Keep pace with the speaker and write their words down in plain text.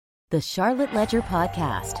The Charlotte Ledger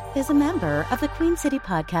Podcast is a member of the Queen City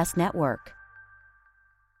Podcast Network.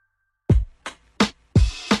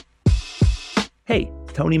 Hey,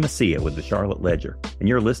 it's Tony Messia with the Charlotte Ledger, and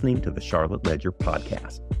you're listening to the Charlotte Ledger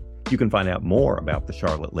Podcast. You can find out more about the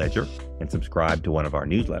Charlotte Ledger and subscribe to one of our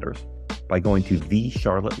newsletters by going to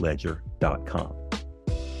thecharlotteledger.com.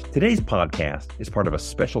 Today's podcast is part of a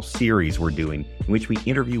special series we're doing in which we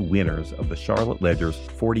interview winners of the Charlotte Ledger's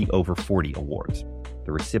 40 Over 40 Awards.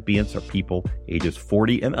 The recipients are people ages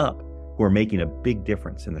 40 and up who are making a big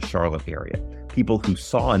difference in the Charlotte area, people who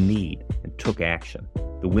saw a need and took action.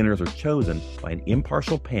 The winners are chosen by an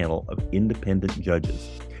impartial panel of independent judges.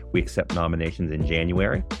 We accept nominations in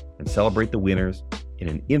January and celebrate the winners in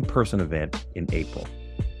an in-person event in April.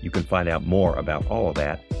 You can find out more about all of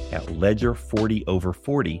that at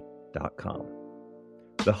ledger40over40.com.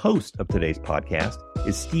 The host of today's podcast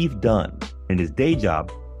is Steve Dunn. In his day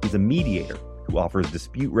job, he's a mediator who offers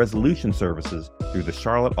dispute resolution services through the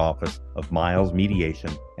Charlotte office of Miles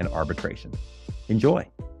Mediation and Arbitration. Enjoy.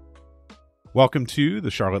 Welcome to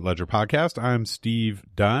the Charlotte Ledger Podcast. I'm Steve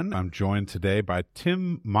Dunn. I'm joined today by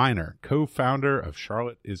Tim Miner, co-founder of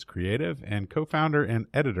Charlotte is Creative and co-founder and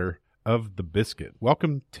editor of The Biscuit.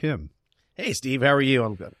 Welcome, Tim. Hey, Steve. How are you?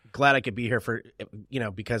 I'm glad I could be here for,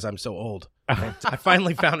 because I'm so old. I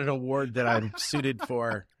finally found an award that I'm suited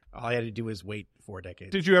for. All I had to do was wait 4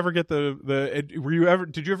 decades. Did you ever get did you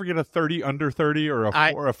ever get a 30 under 30 or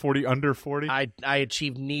a 40 under 40? I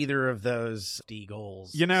achieved neither of those D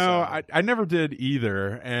goals. I never did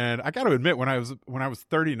either. And I got to admit, when I was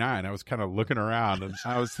 39, I was kind of looking around and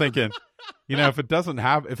I was thinking, if it doesn't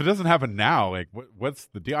happen now, like what's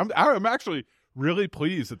the deal? I'm actually really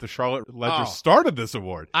pleased that the Charlotte Ledger started this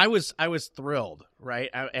award. I was thrilled, right?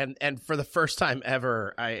 And for the first time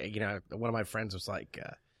ever, one of my friends was like,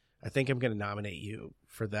 I think I'm going to nominate you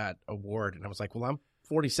for that award. And I was like, well, I'm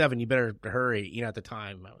 47. You better hurry. At the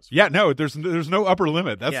time I was. Yeah, no, there's no upper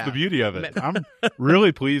limit. That's the beauty of it. I'm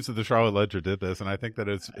really pleased that the Charlotte Ledger did this. And I think that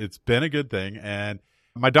it's been a good thing. And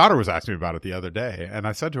my daughter was asking me about it the other day. And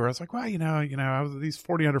I said to her, I was like, well, I was these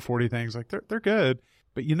 40 under 40 things, like they're good.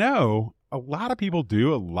 But a lot of people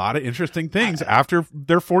do a lot of interesting things after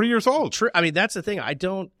they're 40 years old. True. I mean, that's the thing. I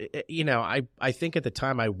don't, I think at the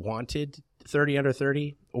time I wanted 30 under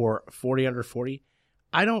 30 or 40 under 40.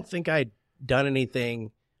 I don't think I'd done anything.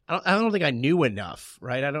 I don't think I knew enough,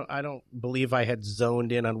 right? I don't believe I had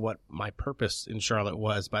zoned in on what my purpose in Charlotte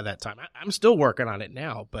was by that time. I'm still working on it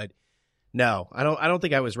now, but no, I don't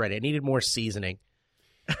think I was ready. I needed more seasoning.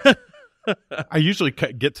 I usually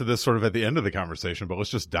get to this sort of at the end of the conversation, but let's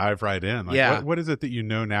just dive right in. What is it that you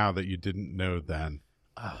know now that you didn't know then?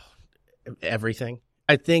 Everything.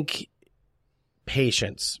 I think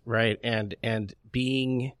patience, right? And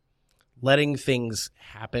letting things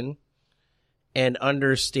happen and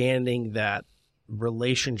understanding that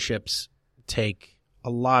relationships take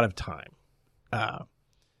a lot of time.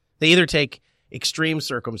 They either take extreme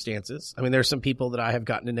circumstances. I mean, there's some people that I have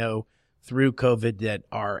gotten to know through COVID that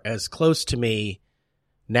are as close to me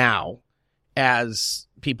now as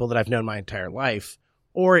people that I've known my entire life,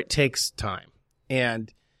 or it takes time.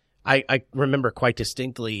 And I remember quite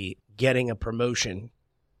distinctly getting a promotion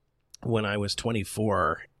when I was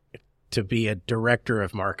 24 to be a director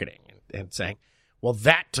of marketing and saying, well,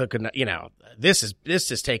 that took, this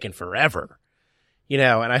is taken forever, and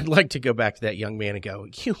I'd like to go back to that young man and go,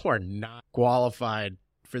 you are not qualified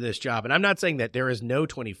for this job. And I'm not saying that there is no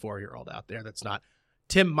 24-year-old out there that's not.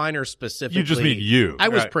 Tim Miner specifically. You just mean you. I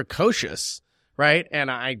was precocious, right? And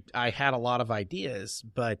I had a lot of ideas,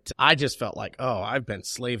 but I just felt like, I've been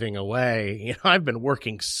slaving away. I've been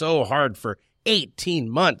working so hard for 18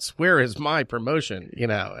 months. Where is my promotion?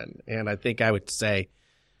 And I think I would say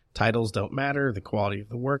titles don't matter. The quality of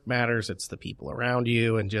the work matters. It's the people around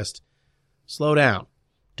you, and just slow down.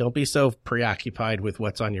 Don't be so preoccupied with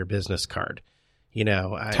what's on your business card.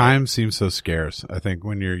 Time seems so scarce, I think,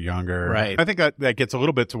 when you're younger. Right. I think that gets a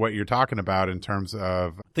little bit to what you're talking about in terms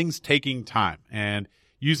of things taking time and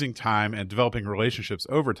using time and developing relationships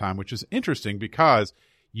over time, which is interesting because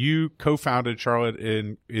you co-founded Charlotte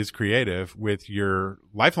is Creative with your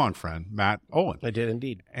lifelong friend, Matt Olin. I did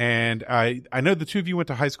indeed. And I know the two of you went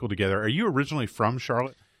to high school together. Are you originally from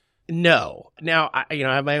Charlotte? No. Now, I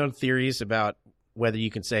have my own theories about whether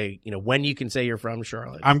you can say, when you can say you're from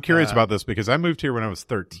Charlotte. I'm curious about this because I moved here when I was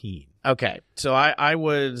 13. Okay. So I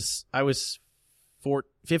was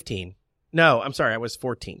 15. No, I'm sorry. I was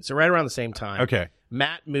 14. So right around the same time. Okay.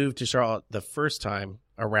 Matt moved to Charlotte the first time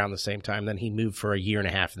around the same time. Then he moved for a year and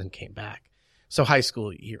a half and then came back. So high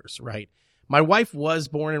school years, right? My wife was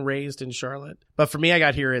born and raised in Charlotte, but for me, I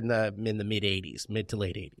got here in the mid to late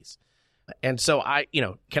 80s. And so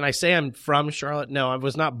can I say I'm from Charlotte? No, I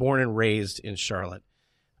was not born and raised in Charlotte,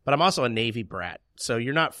 but I'm also a Navy brat. So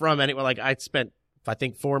you're not from anywhere. Like I spent, I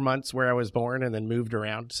think, 4 months where I was born and then moved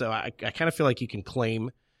around. So I kind of feel like you can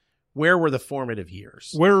claim where were the formative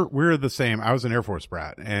years. We're the same. I was an Air Force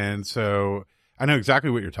brat. And so I know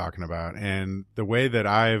exactly what you're talking about. And the way that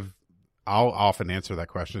I'll often answer that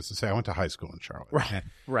question is to say I went to high school in Charlotte. Right.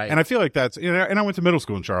 Right. And I feel like that's, and I went to middle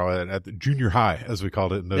school in Charlotte at the junior high, as we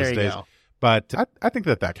called it in those days. Go. But I think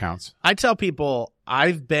that counts. I tell people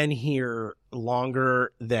I've been here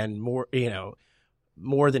longer than more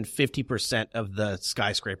than 50% of the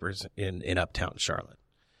skyscrapers in uptown Charlotte.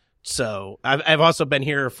 So I've also been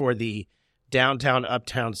here for the downtown,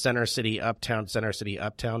 uptown, center city, uptown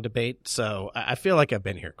debate. So I feel like I've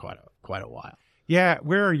been here quite a while. Yeah.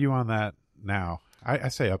 Where are you on that now? I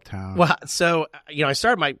say uptown. Well, so, I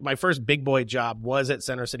started my first big boy job was at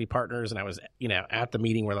Center City Partners, and I was, at the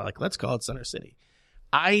meeting where they're like, let's call it Center City.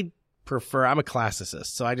 I'm a classicist,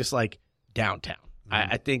 so I just like downtown.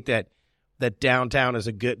 I think that downtown is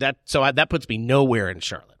that puts me nowhere in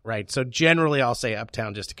Charlotte, right? So generally I'll say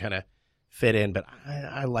uptown just to kind of fit in, but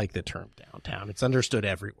I like the term downtown. It's understood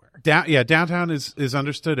everywhere. Downtown is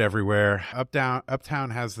understood everywhere.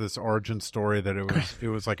 Uptown has this origin story that it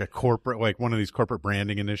was like a corporate, like one of these corporate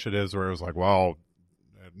branding initiatives where it was like, well,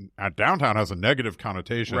 downtown has a negative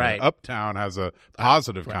connotation. Right. Uptown has a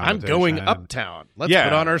positive connotation. I'm going uptown. Let's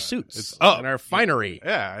put on our suits and our finery.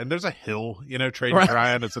 Yeah, and there's a hill, Trading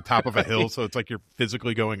Ryan. It's the top of a hill, so it's like you're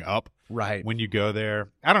physically going up when you go there.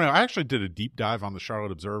 I don't know. I actually did a deep dive on the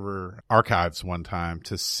Charlotte Observer archives one time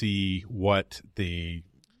to see what the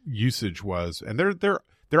usage was, and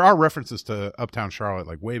there are references to uptown Charlotte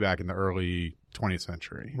like way back in the early 20th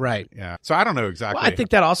century. Right. Yeah. So I don't know exactly. Well, I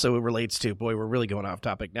think that also relates to, boy, we're really going off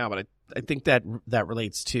topic now, but I think that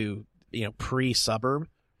relates to, pre-suburb,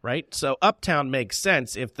 right? So uptown makes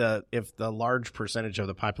sense if the large percentage of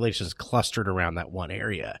the population is clustered around that one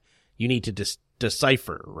area. You need to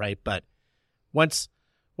decipher, right? But once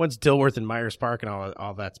Dilworth and Myers Park and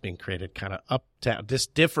all that's being created, kind of uptown,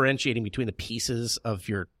 just differentiating between the pieces of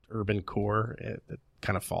your urban core, it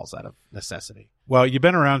kind of falls out of necessity. Well, you've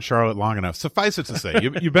been around Charlotte long enough. Suffice it to say,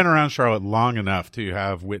 you've been around Charlotte long enough to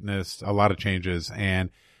have witnessed a lot of changes. And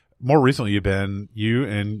more recently, you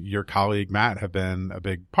and your colleague Matt have been a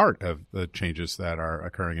big part of the changes that are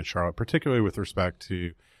occurring in Charlotte, particularly with respect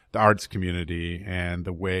to the arts community and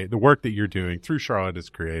the work that you're doing through Charlotte as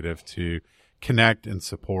Creative to connect and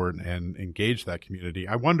support and engage that community.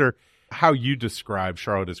 I wonder how you describe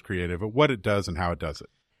Charlotte as Creative, what it does and how it does it.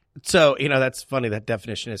 So, that's funny. That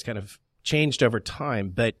definition has kind of changed over time.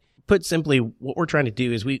 But put simply, what we're trying to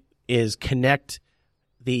do is connect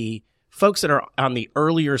the folks that are on the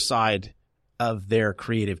earlier side of their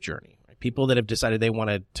creative journey, right? People that have decided they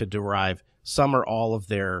wanted to derive some or all of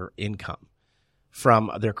their income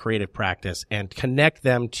from their creative practice and connect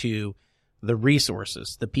them to the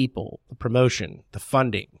resources, the people, the promotion, the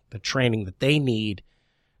funding, the training that they need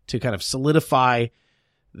to kind of solidify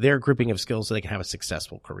their grouping of skills so they can have a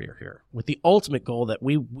successful career here, with the ultimate goal that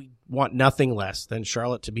we want nothing less than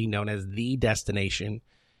Charlotte to be known as the destination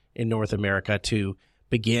in North America to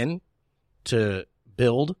begin, to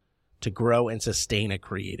build, to grow, and sustain a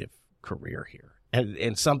creative career here.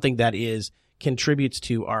 And something that contributes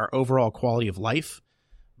to our overall quality of life,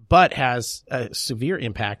 but has a severe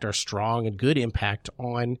impact or strong and good impact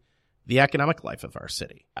on the economic life of our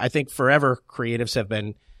city. I think forever creatives have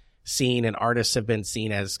been seen and artists have been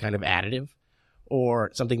seen as kind of additive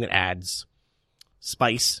or something that adds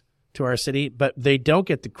spice to our city, but they don't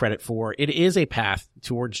get the credit for it is a path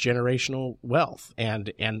towards generational wealth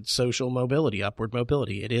and social mobility, upward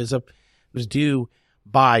mobility. It was due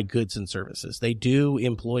by goods and services. They do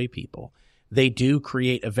employ people. They do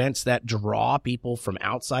create events that draw people from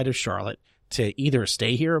outside of Charlotte to either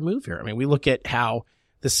stay here or move here. I mean, we look at how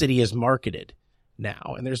the city is marketed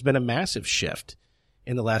now, and there's been a massive shift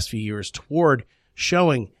in the last few years toward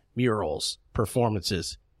showing murals,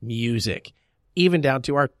 performances, music, even down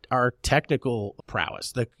to our technical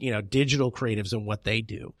prowess, the digital creatives and what they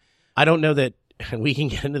do. I don't know that, and we can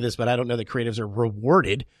get into this, but I don't know that creatives are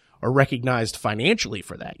rewarded or recognized financially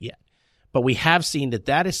for that yet. But we have seen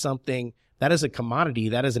that is something, that is a commodity,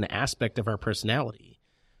 that is an aspect of our personality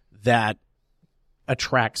that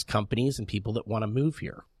attracts companies and people that want to move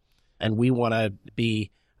here. And we want to be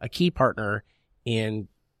a key partner in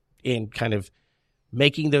kind of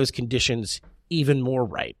making those conditions even more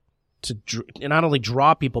right to not only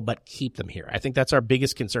draw people, but keep them here. I think that's our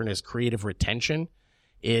biggest concern is creative retention.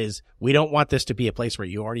 Is we don't want this to be a place where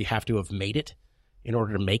you already have to have made it in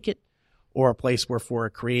order to make it, or a place where for a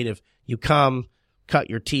creative, you come, cut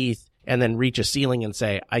your teeth, and then reach a ceiling and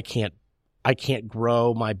say, I can't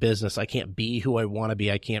grow my business. I can't be who I want to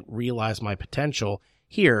be. I can't realize my potential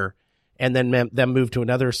here. And then move to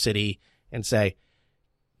another city and say,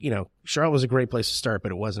 Charlotte was a great place to start,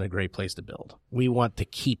 but it wasn't a great place to build. We want to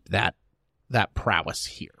keep that prowess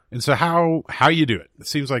here. And so how you do it? It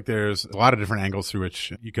seems like there's a lot of different angles through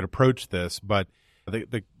which you could approach this, but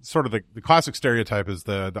the sort of the classic stereotype is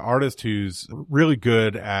the artist who's really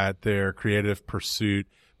good at their creative pursuit,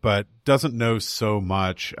 but doesn't know so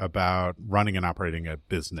much about running and operating a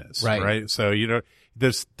business, right? So,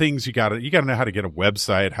 there's things you gotta know how to get a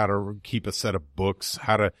website, how to keep a set of books,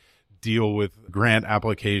 how to deal with grant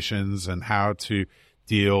applications, and how to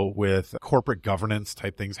deal with corporate governance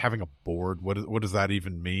type things, having a board. What does that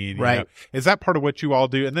even mean? Right. Is that part of what you all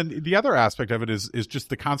do? And then the other aspect of it is just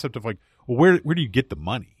the concept of like, well, where do you get the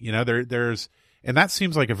money? There's, and that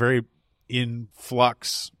seems like a very in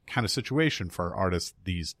flux kind of situation for artists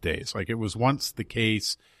these days. Like it was once the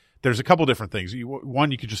case. There's a couple different things.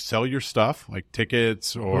 One, you could just sell your stuff, like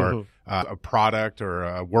tickets or a product or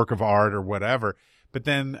a work of art or whatever. But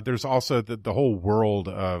then there's also the whole world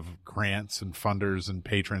of grants and funders and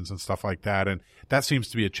patrons and stuff like that. And that seems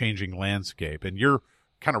to be a changing landscape. And you're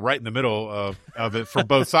kind of right in the middle of it from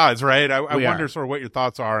both sides, right? I wonder sort of what your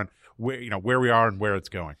thoughts are and where we are and where it's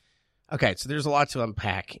going. Okay, so there's a lot to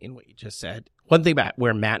unpack in what you just said. One thing about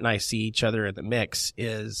where Matt and I see each other in the mix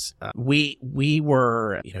is we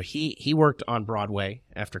were, he worked on Broadway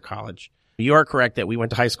after college. You are correct that we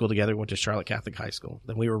went to high school together. We went to Charlotte Catholic High School.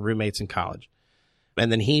 Then we were roommates in college.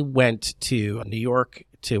 And then he went to New York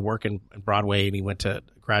to work in Broadway, and he went to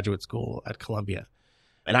graduate school at Columbia.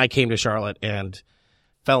 And I came to Charlotte and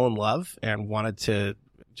fell in love and wanted to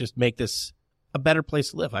just make this a better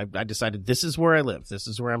place to live. I decided this is where I live. This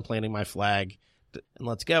is where I'm planting my flag, and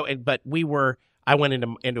let's go. But I went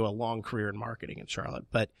into a long career in marketing in Charlotte.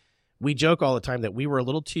 But we joke all the time that we were a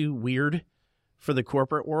little too weird for the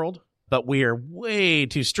corporate world, but we are way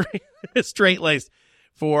too straight-laced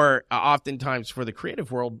for oftentimes for the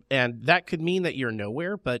creative world. And that could mean that you're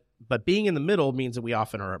nowhere, but being in the middle means that we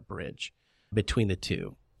often are a bridge between the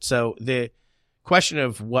two. So the question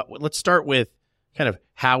of let's start with kind of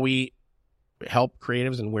how we help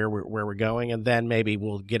creatives and where we're going, and then maybe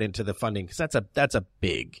we'll get into the funding, because that's a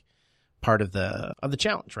big part of the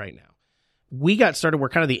challenge right now. We got started. We're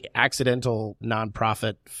kind of the accidental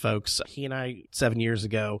nonprofit folks. He and I 7 years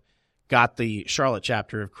ago got the Charlotte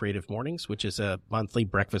chapter of Creative Mornings, which is a monthly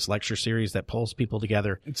breakfast lecture series that pulls people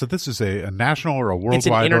together. And so this is a national or a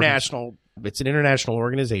worldwide? It's an international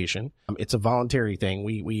organization. It's a voluntary thing.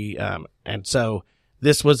 And so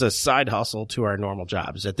this was a side hustle to our normal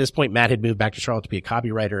jobs. At this point, Matt had moved back to Charlotte to be a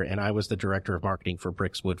copywriter, and I was the director of marketing for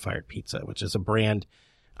Brick's Wood Fired Pizza, which is a brand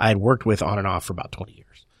I had worked with on and off for about 20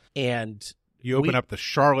 years. And you open up the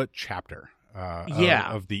Charlotte chapter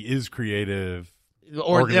of the Is Creative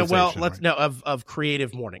organization, of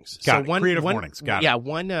Creative Mornings. Creative Mornings. Got it. Yeah,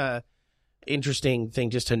 one interesting thing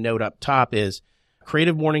just to note up top is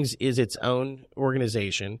Creative Mornings is its own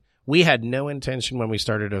organization. We had no intention when we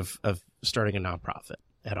started of starting a nonprofit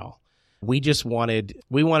at all. We just wanted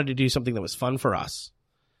to do something that was fun for us.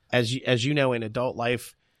 As you know, in adult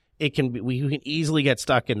life, we can easily get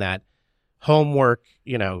stuck in that homework,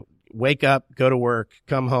 wake up, go to work,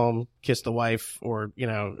 come home, kiss the wife or,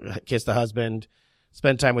 kiss the husband,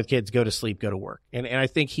 spend time with kids, go to sleep, go to work. And I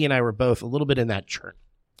think he and I were both a little bit in that churn.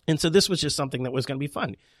 And so this was just something that was going to be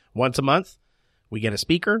fun. Once a month, we get a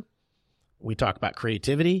speaker, we talk about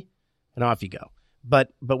creativity, and off you go.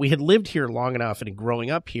 But we had lived here long enough, and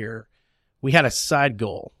growing up here, we had a side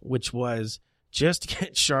goal, which was just to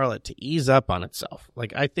get Charlotte to ease up on itself.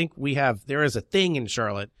 Like, I think there is a thing in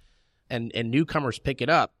Charlotte, and newcomers pick it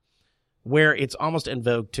up, where it's almost in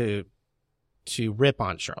vogue to rip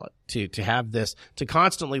on Charlotte, to have this, to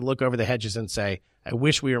constantly look over the hedges and say, I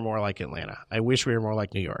wish we were more like Atlanta. I wish we were more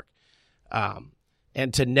like New York.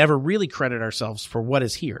 And to never really credit ourselves for what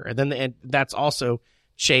is here. And that's also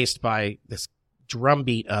chased by this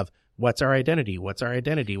drumbeat of what's our identity? What's our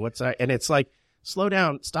identity? And it's like, slow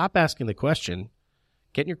down, stop asking the question,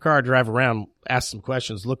 get in your car, drive around, ask some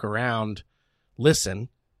questions, look around, listen,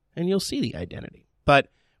 and you'll see the identity. But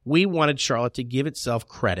we wanted Charlotte to give itself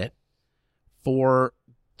credit for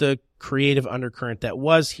the creative undercurrent that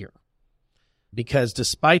was here. Because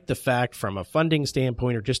despite the fact from a funding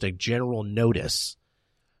standpoint or just a general notice,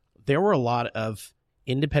 there were a lot of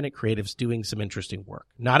independent creatives doing some interesting work.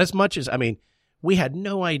 Not as much as, we had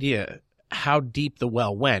no idea how deep the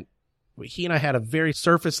well went. He and I had a very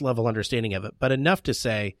surface level understanding of it, but enough to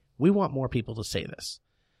say, we want more people to say this.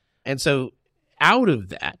 And so out of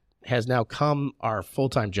that has now come our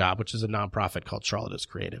full-time job, which is a nonprofit called Charlotte is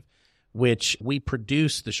Creative, which we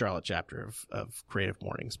produce the Charlotte chapter of Creative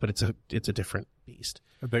Mornings, but it's a different beast.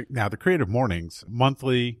 Now the Creative Mornings,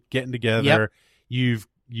 monthly, getting together, you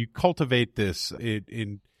cultivate this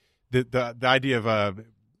in the idea of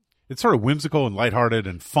it's sort of whimsical and lighthearted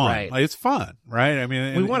and fun. Right. Like, it's fun, right? I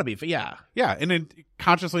mean, we want to be, yeah, and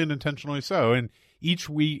consciously and intentionally so. And each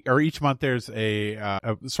week or each month, there's a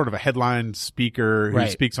sort of a headline speaker who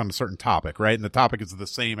speaks on a certain topic, right? And the topic is the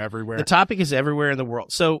same everywhere. The topic is everywhere in the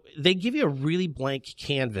world. So they give you a really blank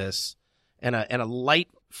canvas and a light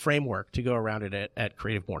framework to go around it at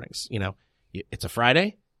Creative Mornings. You know, it's a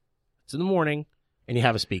Friday, it's in the morning, and you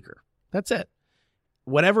have a speaker. That's it.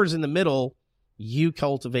 Whatever's in the middle, you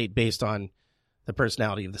cultivate based on the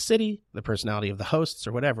personality of the city, the personality of the hosts,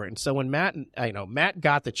 or whatever. And so when Matt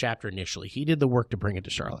got the chapter initially, he did the work to bring it to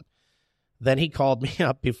Charlotte. Then he called me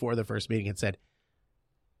up before the first meeting and said,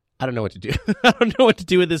 I don't know what to do. I don't know what to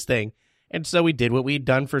do with this thing. And so we did what we'd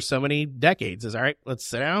done for so many decades is, all right, let's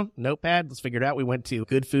sit down, notepad, let's figure it out. We went to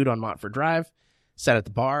Good Food on Montfort Drive, sat at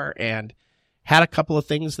the bar, and had a couple of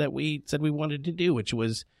things that we said we wanted to do, which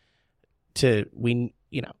was we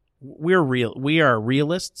are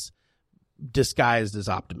realists disguised as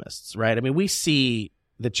optimists, right? I mean, we see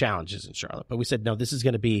the challenges in Charlotte, but we said, no, this is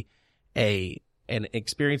going to be an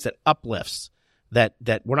experience that uplifts, that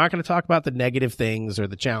we're not going to talk about the negative things or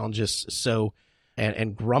the challenges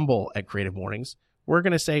and grumble at Creative Mornings. We're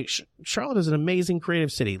going to say Charlotte is an amazing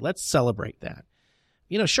creative city. Let's celebrate that.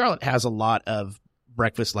 You know, Charlotte has a lot of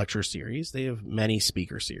breakfast lecture series. They have many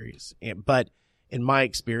speaker series, but in my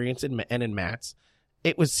experience and in Matt's,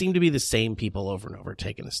 it would seem to be the same people over and over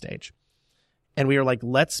taking the stage. And we were like,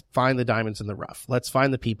 let's find the diamonds in the rough. Let's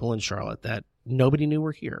find the people in Charlotte that nobody knew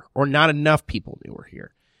were here, or not enough people knew were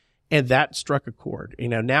here. And that struck a chord. You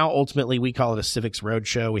know, now ultimately we call it a Civics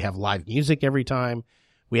Roadshow. We have live music every time.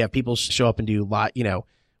 We have people show up and do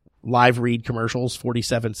live read commercials,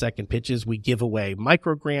 47-second pitches. We give away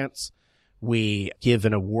micro grants. We give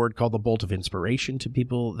an award called the Bolt of Inspiration to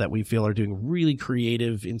people that we feel are doing really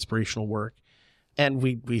creative, inspirational work. And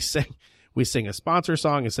we sing a sponsor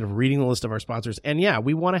song instead of reading the list of our sponsors. And yeah,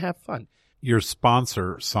 we want to have fun. Your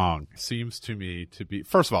sponsor song seems to me to be,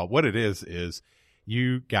 first of all, what it is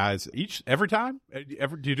you guys every time?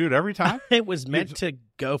 Do you do it every time? It was meant to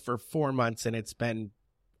go for 4 months, and it's been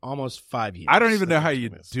almost 5 years. I don't even know how you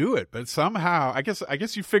do it, but somehow, I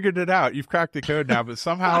guess you figured it out. You've cracked the code now, but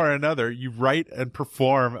somehow or another, you write and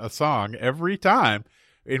perform a song every time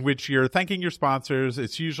in which you're thanking your sponsors.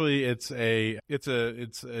 It's usually it's a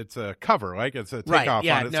cover, like it's a takeoff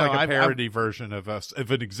on it. It's like a parody version of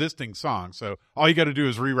an existing song. So all you got to do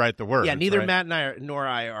is rewrite the words. Yeah, neither right? Matt nor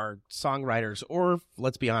I are songwriters or,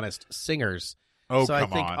 let's be honest, singers. Oh, so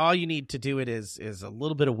come I think on. all you need to do it is a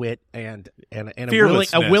little bit of wit and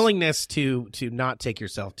a willingness to not take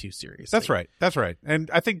yourself too seriously. That's right.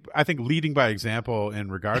 And I think leading by example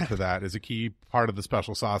in regard to that is a key part of the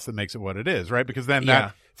special sauce that makes it what it is, right? Because then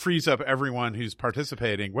that frees up everyone who's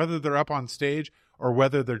participating, whether they're up on stage or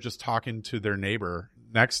whether they're just talking to their neighbor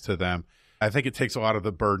next to them. I think it takes a lot of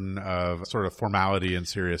the burden of sort of formality and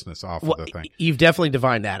seriousness off of the thing. You've definitely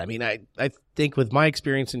defined that. I mean, I think with my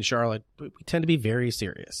experience in Charlotte, we tend to be very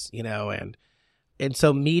serious, you know, and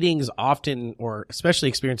so meetings often, or especially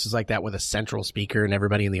experiences like that with a central speaker and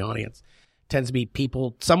everybody in the audience, tends to be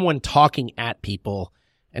someone talking at people,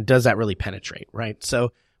 and does that really penetrate, right?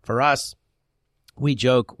 So for us, we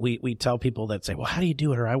joke, we tell people that say, well, how do you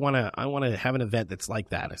do it? Or I want to have an event that's like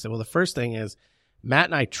that. I said, well, the first thing is, Matt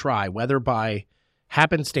and I try, whether by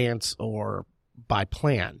happenstance or by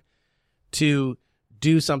plan, to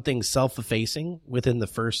do something self-effacing within the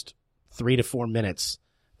first 3 to 4 minutes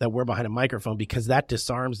that we're behind a microphone, because that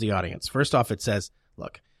disarms the audience. First off, it says,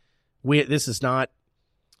 look, we're not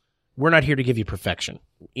here to give you perfection,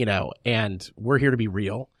 you know, and we're here to be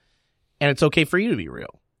real, and it's okay for you to be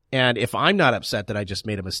real. And if I'm not upset that I just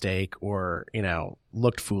made a mistake or, you know,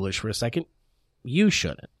 looked foolish for a second, you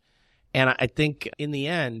shouldn't. And I think in the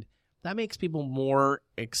end, that makes people more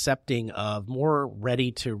accepting of, more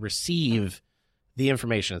ready to receive the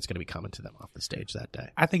information that's going to be coming to them off the stage that day.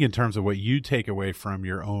 I think in terms of what you take away from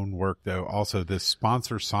your own work, though, also this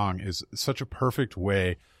sponsor song is such a perfect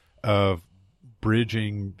way of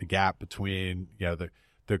bridging the gap between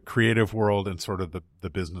the creative world and sort of the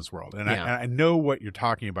business world. And I know what you're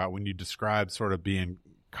talking about when you describe sort of being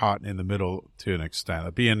caught in the middle to an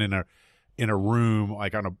extent, being in a room,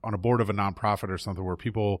 like on a board of a nonprofit or something, where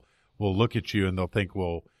people will look at you and they'll think,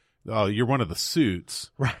 well, oh, you're one of the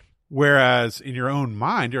suits. Right. Whereas in your own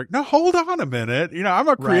mind, you're like, no, hold on a minute. I'm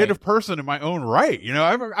a creative person in my own right.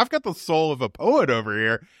 I've got the soul of a poet over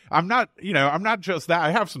here. I'm not just that.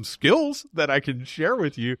 I have some skills that I can share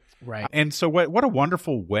with you. Right. And so what a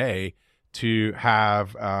wonderful way to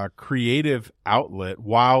have a creative outlet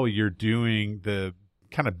while you're doing the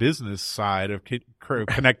kind of business side of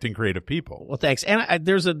connecting creative people. Well, thanks. And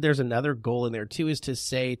there's another goal in there too, is to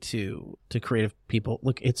say to creative people,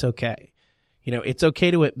 look, it's okay. It's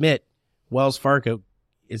okay to admit Wells Fargo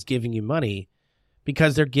is giving you money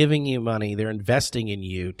because they're giving you money. They're investing in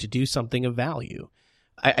you to do something of value.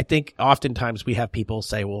 I think oftentimes we have people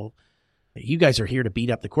say, well, you guys are here to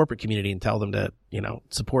beat up the corporate community and tell them to,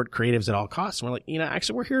 support creatives at all costs. And we're like,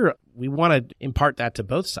 actually we're here. We want to impart that to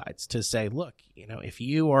both sides to say, look, if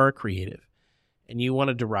you are a creative and you want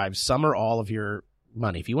to derive some or all of your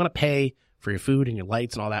money, if you want to pay for your food and your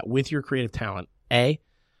lights and all that with your creative talent,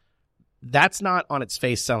 that's not on its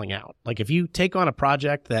face selling out. Like if you take on a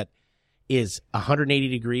project that is 180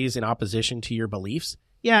 degrees in opposition to your beliefs,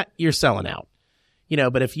 yeah, you're selling out.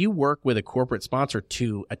 But if you work with a corporate sponsor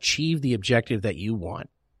to achieve the objective that you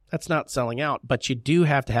want, that's not selling out. But you do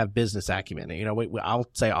have to have business acumen. I'll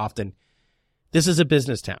say often, this is a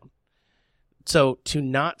business town. So to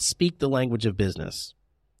not speak the language of business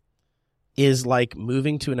is like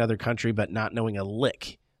moving to another country but not knowing a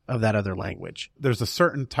lick of that other language. There's a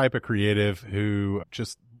certain type of creative who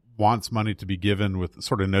just wants money to be given with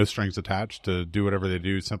sort of no strings attached to do whatever they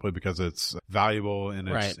do simply because it's valuable in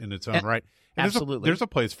its own right. And absolutely. There's a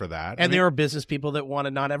place for that. And there are business people that want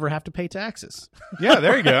to not ever have to pay taxes. Yeah,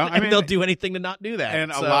 there you go. They'll do anything to not do that.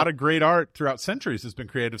 And a lot of great art throughout centuries has been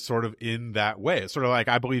created sort of in that way. It's sort of like,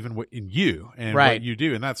 I believe in you and what you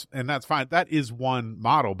do. And that's fine. That is one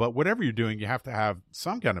model. But whatever you're doing, you have to have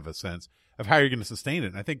some kind of a sense of how you're going to sustain it.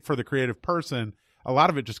 And I think for the creative person, a lot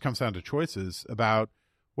of it just comes down to choices about,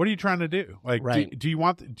 what are you trying to do? Like, do you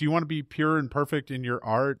want to be pure and perfect in your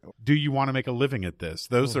art? Do you want to make a living at this?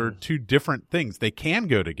 Those are two different things. They can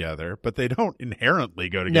go together, but they don't inherently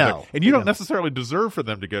go together. No, and you don't necessarily deserve for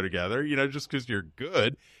them to go together, just because you're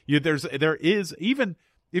good. There is, even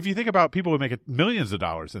if you think about people who make millions of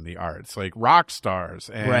dollars in the arts, like rock stars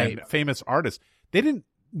and famous artists,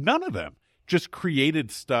 none of them just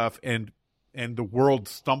created stuff and the world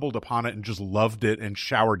stumbled upon it and just loved it and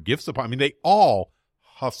showered gifts upon it. I mean, they all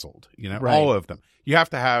hustled, all of them. You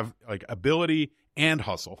have to have like ability and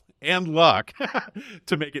hustle and luck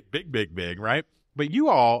to make it big, right? But you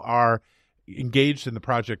all are engaged in the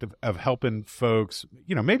project of helping folks,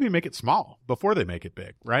 maybe make it small before they make it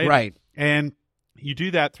big, right? Right. And you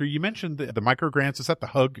do that through, you mentioned the micro grants. Is that the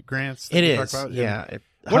HUG grants? It is. Yeah.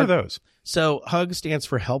 What are those? So HUG stands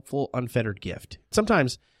for Helpful Unfettered Gift.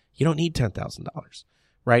 Sometimes you don't need $10,000,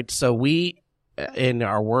 right? So we, in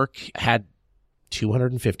our work, had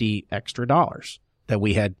 $250 extra that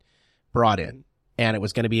we had brought in, and it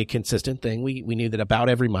was going to be a consistent thing. We knew that about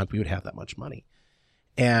every month we would have that much money.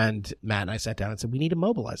 And Matt and I sat down and said, we need to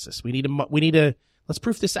mobilize this. We need to let's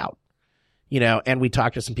proof this out, and we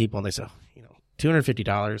talked to some people and they said,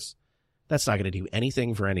 $250, that's not going to do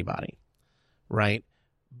anything for anybody. Right.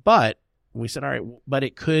 But we said, all right, but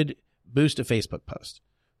it could boost a Facebook post,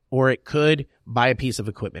 or it could buy a piece of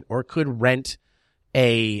equipment, or it could rent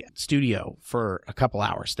a studio for a couple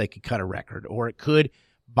hours. They could cut a record, or it could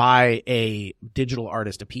buy a digital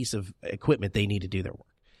artist a piece of equipment they need to do their work.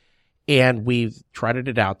 And we've trotted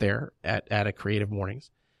it out there at a Creative Mornings,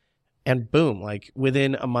 and boom, like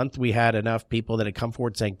within a month, we had enough people that had come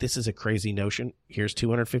forward saying, this is a crazy notion. Here's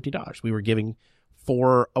 $250. We were giving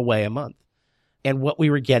 4 away a month. And what we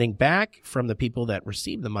were getting back from the people that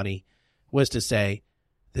received the money was to say,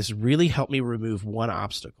 this really helped me remove one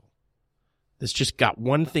obstacle. This just got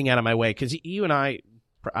one thing out of my way. Because you and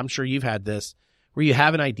I'm sure you've had this, where you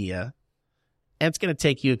have an idea, and it's going to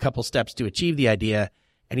take you a couple steps to achieve the idea,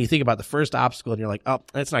 and you think about the first obstacle, and you're like, oh,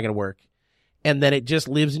 that's not going to work. And then it just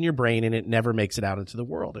lives in your brain, and it never makes it out into the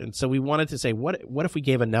world. And so we wanted to say, what if we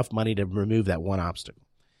gave enough money to remove that one obstacle?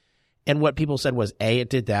 And what people said was, A, it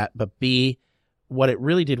did that, but B, what it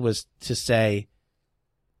really did was to say,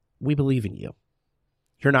 we believe in you.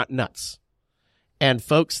 You're not nuts. And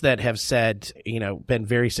folks that have said, been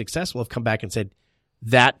very successful have come back and said,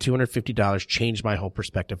 that $250 changed my whole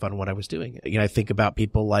perspective on what I was doing. I think about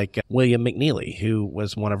people like William McNeely, who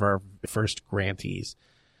was one of our first grantees.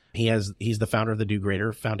 He's the founder of the Do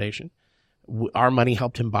Greater Foundation. Our money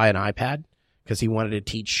helped him buy an iPad because he wanted to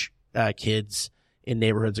teach kids in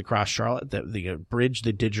neighborhoods across Charlotte that bridge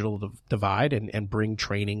the digital divide and bring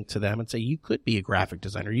training to them and say, you could be a graphic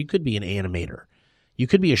designer. You could be an animator. You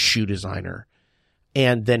could be a shoe designer.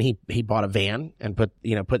 And then he bought a van and put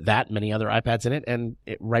that and many other iPads in it. And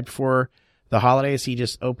right before the holidays, he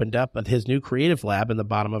just opened up his new creative lab in the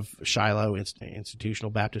bottom of Shiloh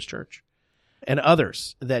Institutional Baptist Church, and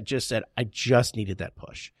others that just said, I just needed that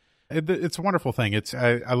push. It's a wonderful thing.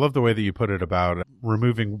 I love the way that you put it about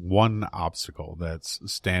removing one obstacle that's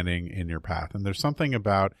standing in your path. And there's something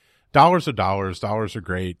about dollars are dollars. Dollars are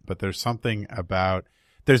great, but there's something about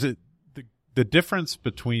the difference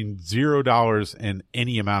between $0 and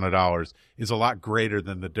any amount of dollars is a lot greater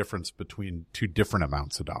than the difference between two different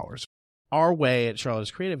amounts of dollars. Our way at Charlotte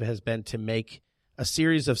is Creative has been to make a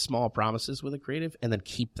series of small promises with a creative and then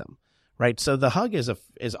keep them. Right. So the hug is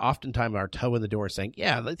oftentimes our toe in the door saying,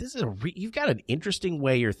 yeah, this is you've got an interesting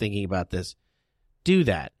way you're thinking about this. Do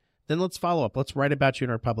that. Then let's follow up. Let's write about you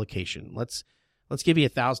in our publication. Let's give you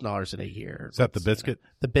 $1,000 in a year. Is that the biscuit?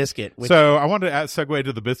 The biscuit. So I wanted to segue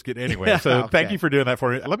to the biscuit anyway. So okay. Thank you for doing that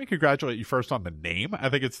for me. Let me congratulate you first on the name. I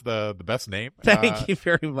think it's the best name. Thank you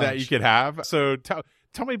very much. That you could have. So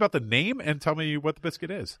tell me about the name and tell me what the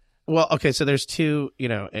biscuit is. Well, okay, so there's two,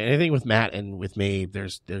 anything with Matt and with me,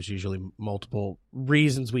 there's usually multiple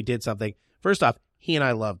reasons we did something. First off, he and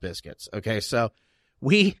I love biscuits, okay? So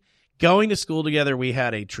going to school together, we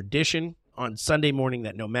had a tradition on Sunday morning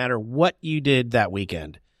that no matter what you did that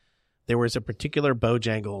weekend, there was a particular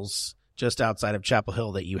Bojangles just outside of Chapel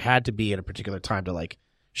Hill that you had to be at a particular time to,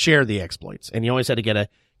 share the exploits. And you always had to get a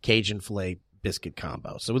Cajun filet biscuit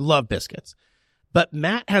combo. So we love biscuits. But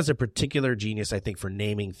Matt has a particular genius, I think, for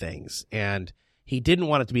naming things. And he didn't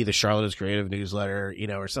want it to be the Charlotte is Creative newsletter,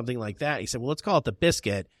 or something like that. He said, well, let's call it the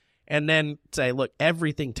biscuit. And then say, look,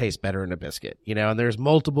 everything tastes better in a biscuit, and there's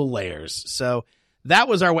multiple layers. So that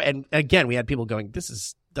was our way. And again, we had people going,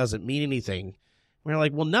 doesn't mean anything. We're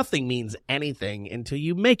like, well, nothing means anything until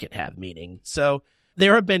you make it have meaning. So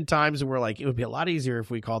there have been times where it would be a lot easier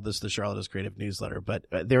if we called this the Charlotte is Creative newsletter, but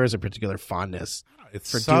there is a particular fondness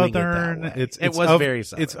for southern, doing it that way. It was very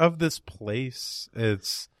southern. It's of this place.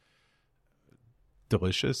 It's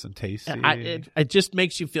delicious and tasty. It just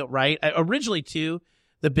makes you feel right. Originally, too,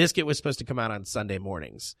 the biscuit was supposed to come out on Sunday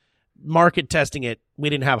mornings. Market testing it, we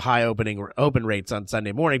didn't have high open rates on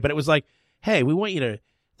Sunday morning, but it was like, hey, we want you to.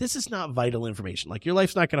 This is not vital information. Your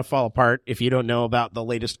life's not going to fall apart if you don't know about the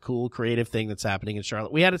latest cool creative thing that's happening in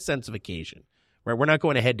Charlotte. We had a sense of occasion where we're not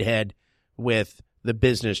going head to head with the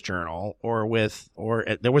Business Journal or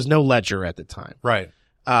there was no Ledger at the time. Right.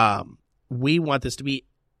 We want this to be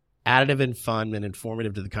additive and fun and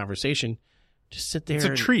informative to the conversation. Just sit there. It's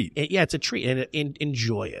a treat. It's a treat and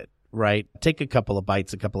enjoy it. Right. Take a couple of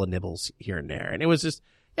bites, a couple of nibbles here and there. And it was just,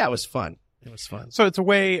 it was fun. It was fun. So it's a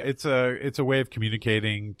way of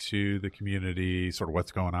communicating to the community sort of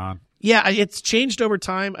what's going on. Yeah, it's changed over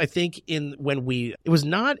time. I think it was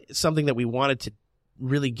not something that we wanted to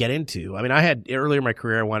really get into. I mean, I had earlier in my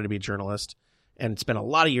career, I wanted to be a journalist and spent a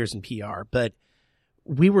lot of years in PR, but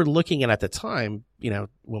we were looking at the time,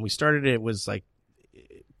 when we started it was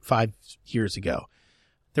 5 years ago.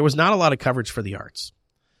 There was not a lot of coverage for the arts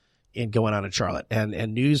going on in Charlotte,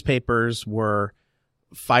 and newspapers were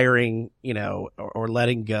firing, or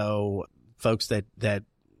letting go folks that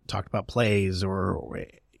talked about plays or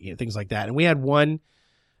things like that. And we had one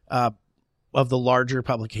of the larger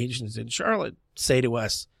publications in Charlotte say to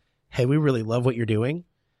us, hey, we really love what you're doing.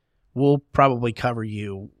 We'll probably cover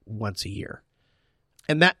you once a year.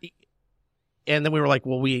 And then we were like,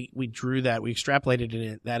 well, we drew that, we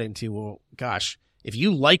extrapolated that into, well, gosh, if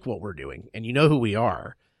you like what we're doing and you know who we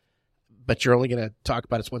are, but you're only going to talk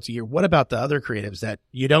about us once a year, what about the other creatives that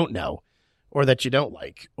you don't know or that you don't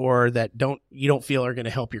like or that you don't feel are going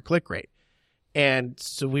to help your click rate? And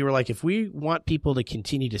so we were like, if we want people to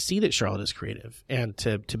continue to see that Charlotte is creative and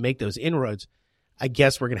to make those inroads, I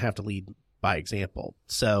guess we're going to have to lead by example.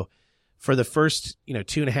 So for the first,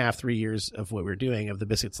 2.5, 3 years of what we were doing of the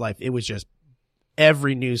Biscuits life, it was just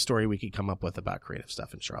every news story we could come up with about creative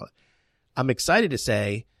stuff in Charlotte. I'm excited to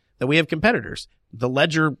say that we have competitors, the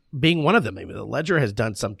Ledger being one of them. Maybe the Ledger has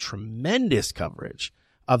done some tremendous coverage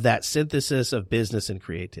of that synthesis of business and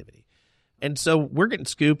creativity. And so we're getting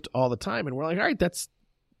scooped all the time, and we're like, all right, that's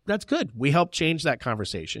good. We helped change that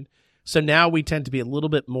conversation. So now we tend to be a little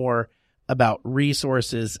bit more about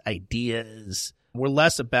resources, ideas. We're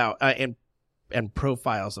less about and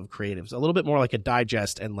profiles of creatives, a little bit more like a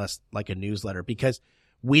digest and less like a newsletter, because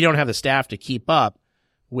we don't have the staff to keep up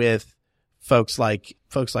with folks like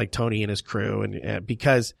Tony and his crew, and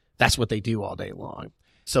because that's what they do all day long.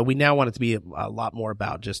 So we now want it to be a lot more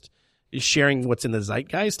about just sharing what's in the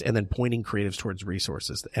zeitgeist and then pointing creatives towards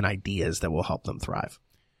resources and ideas that will help them thrive.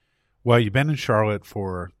 Well, you've been in Charlotte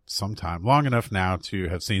for some time, long enough now to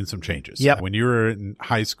have seen some changes. Yep. When you were in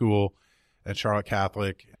high school, at Charlotte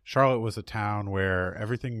Catholic. Charlotte was a town where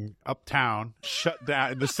everything uptown shut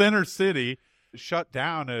down. The center city shut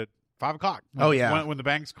down at 5 o'clock. When the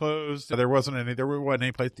banks closed, there wasn't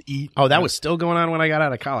any place to eat. Oh, that was still going on when I got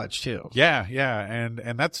out of college too. Yeah.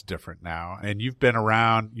 And that's different now. And you've been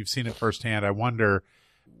around, you've seen it firsthand. I wonder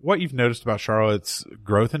what you've noticed about Charlotte's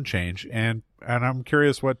growth and change. And I'm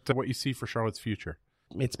curious what you see for Charlotte's future.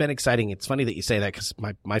 It's been exciting. It's funny that you say that because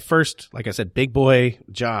my first, like I said, big boy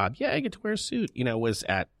job, I get to wear a suit, was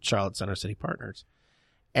at Charlotte Center City Partners.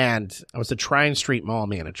 And I was the Tryon Street Mall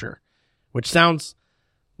manager, which sounds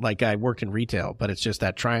like I work in retail, but it's just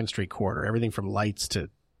that Tryon Street corridor, everything from lights to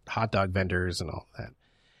hot dog vendors and all that.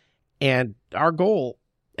 And our goal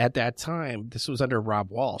at that time, this was under Rob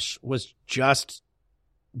Walsh, was just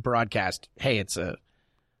broadcast, hey, it's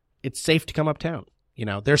safe to come uptown.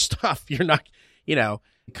 There's stuff you're not,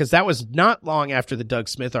 because that was not long after the Doug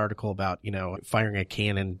Smith article about, firing a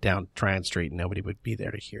cannon down Tryon Street and nobody would be there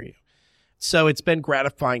to hear you. So it's been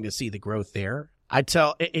gratifying to see the growth there.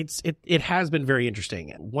 It has been very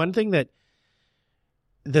interesting. One thing that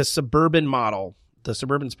the suburban model, the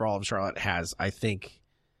suburban sprawl of Charlotte has, I think,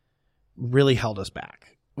 really held us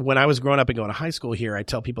back. When I was growing up and going to high school here, I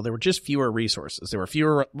tell people there were just fewer resources. There were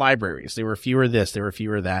fewer libraries. There were fewer this. There were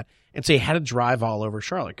fewer that. And so you had to drive all over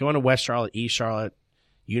Charlotte, going to West Charlotte, East Charlotte,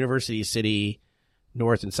 University City,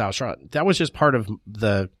 North and South Charlotte. That was just part of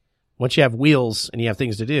once you have wheels and you have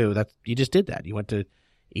things to do, you just did that. You went to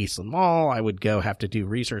Eastland Mall. I would go have to do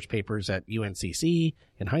research papers at UNCC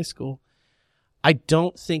in high school. I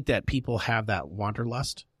don't think that people have that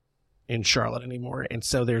wanderlust in Charlotte anymore. And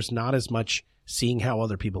so there's not as much seeing how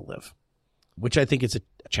other people live, which I think is a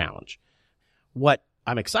challenge. What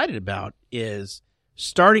I'm excited about is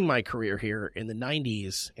starting my career here in the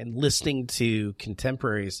 90s and listening to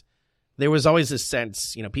contemporaries. There was always this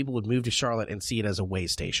sense, people would move to Charlotte and see it as a way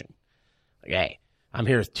station. Like, hey, I'm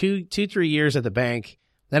here 3 years at the bank.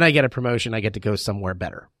 Then I get a promotion. I get to go somewhere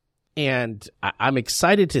better. And I'm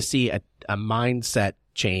excited to see a mindset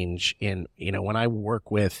change in, when I work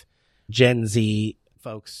with Gen Z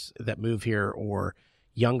folks that move here or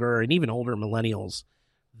younger and even older millennials,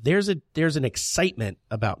 there's an excitement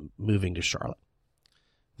about moving to Charlotte.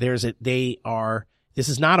 This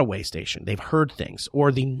is not a way station. They've heard things,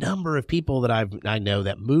 or the number of people that I know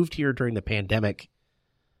that moved here during the pandemic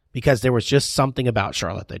because there was just something about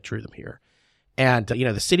Charlotte that drew them here. And,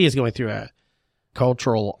 the city is going through a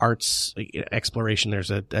cultural arts exploration. There's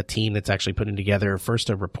a team that's actually putting together first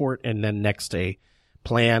a report and then next a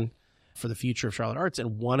plan for the future of Charlotte arts.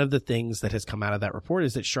 And one of the things that has come out of that report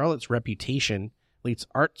is that Charlotte's reputation, at least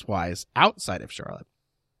arts-wise, outside of Charlotte,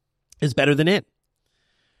 is better than in.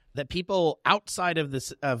 That people outside of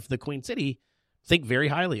the Queen City think very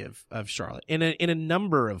highly of Charlotte in a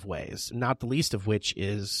number of ways, not the least of which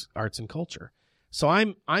is arts and culture. So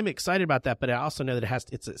I'm excited about that, but I also know that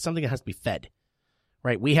it's something that has to be fed,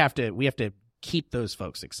 right? We have to keep those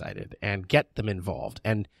folks excited and get them involved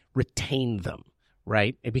and retain them,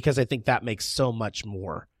 right? Because I think that makes so much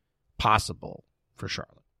more possible for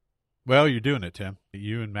Charlotte. Well, you're doing it, Tim.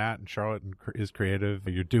 You and Matt and Charlotte is Creative.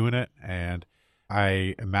 You're doing it, and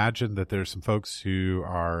I imagine that there's some folks who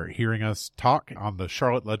are hearing us talk on the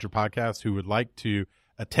Charlotte Ledger podcast who would like to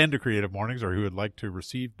attend to Creative Mornings or who would like to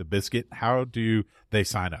receive the biscuit. How do they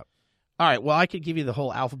sign up? All right. Well, I could give you the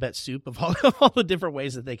whole alphabet soup of all the different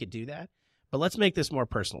ways that they could do that. But let's make this more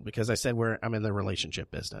personal because I said I'm in the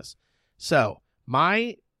relationship business. So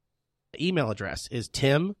my email address is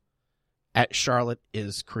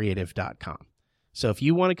tim@charlotteiscreative.com. So if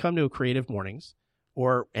you want to come to a Creative Mornings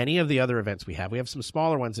or any of the other events we have some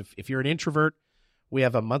smaller ones. If you're an introvert, we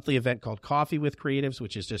have a monthly event called Coffee with Creatives,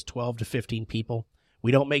 which is just 12 to 15 people.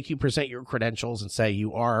 We don't make you present your credentials and say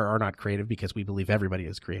you are or are not creative because we believe everybody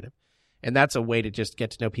is creative. And that's a way to just get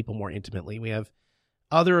to know people more intimately. We have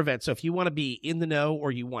other events. So if you want to be in the know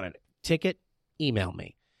or you want a ticket, email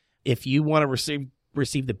me. If you want to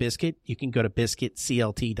receive the biscuit, you can go to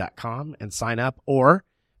biscuitclt.com and sign up. Or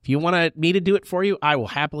if you want me to do it for you, I will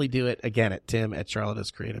happily do it again at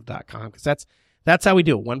tim@charlotteiscreative.com because that's how we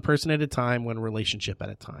do it. One person at a time, one relationship at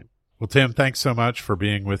a time. Well, Tim, thanks so much for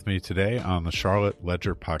being with me today on the Charlotte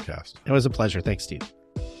Ledger podcast. It was a pleasure. Thanks, Steve.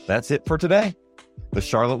 That's it for today. The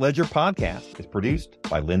Charlotte Ledger podcast is produced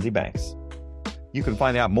by Lindsay Banks. You can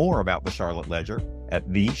find out more about the Charlotte Ledger at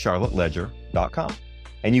thecharlotteledger.com.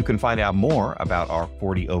 And you can find out more about our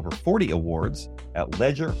 40 over 40 awards at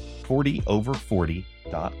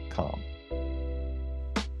ledger40over40.com.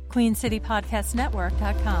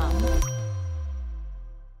 QueenCityPodcastNetwork.com.